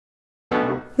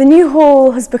The new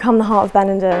hall has become the heart of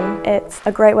Benenden. It's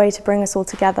a great way to bring us all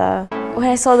together. When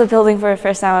I saw the building for the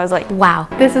first time, I was like, wow.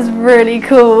 This is really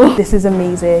cool. This is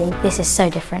amazing. This is so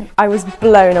different. I was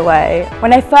blown away.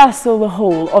 When I first saw the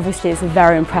hall, obviously it's a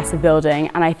very impressive building,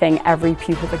 and I think every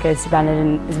pupil that goes to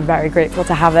Benenden is very grateful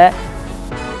to have it.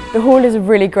 The hall is a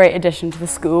really great addition to the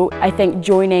school. I think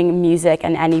joining music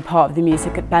and any part of the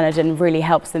music at Benenden really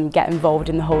helps them get involved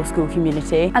in the whole school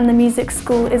community. And the music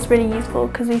school is really useful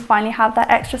because we finally have that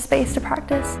extra space to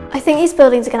practice. I think these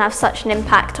buildings are going to have such an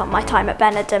impact on my time at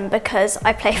Benenden because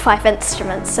I play 5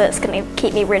 instruments, so it's going to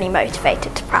keep me really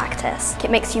motivated to practice.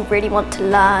 It makes you really want to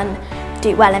learn,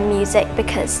 do well in music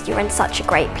because you're in such a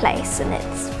great place and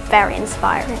it's very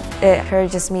inspiring. It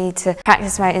encourages me to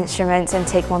practice my instruments and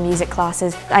take more music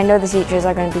classes. I know the teachers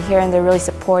are going to be here and they're really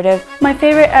supportive. My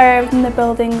favourite area within the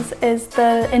buildings is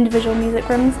the individual music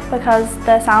rooms because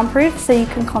they're soundproof, so you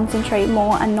can concentrate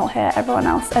more and not hear everyone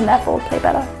else and therefore play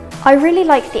better. I really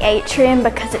like the atrium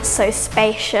because it's so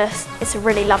spacious. It's a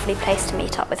really lovely place to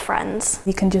meet up with friends.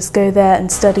 You can just go there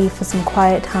and study for some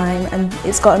quiet time, and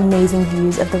it's got amazing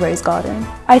views of the Rose Garden.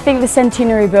 I think the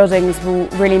Centenary buildings will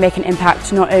really make an impact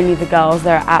to not only the girls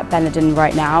that are at Benenden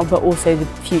right now, but also the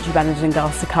future Benenden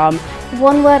girls to come.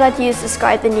 One word I'd use to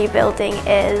describe the new building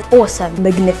is awesome,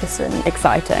 Magnificent,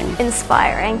 exciting,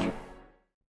 inspiring.